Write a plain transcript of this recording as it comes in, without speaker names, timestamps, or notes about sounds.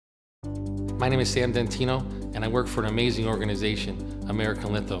My name is Sam Dentino, and I work for an amazing organization,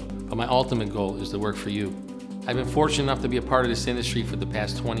 American Litho, but my ultimate goal is to work for you. I've been fortunate enough to be a part of this industry for the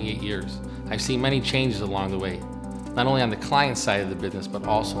past 28 years. I've seen many changes along the way, not only on the client side of the business, but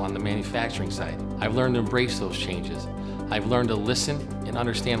also on the manufacturing side. I've learned to embrace those changes. I've learned to listen and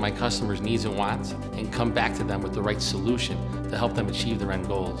understand my customers' needs and wants and come back to them with the right solution to help them achieve their end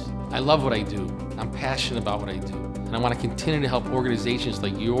goals. I love what I do. I'm passionate about what I do, and I want to continue to help organizations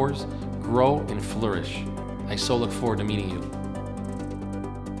like yours grow and flourish. I so look forward to meeting you.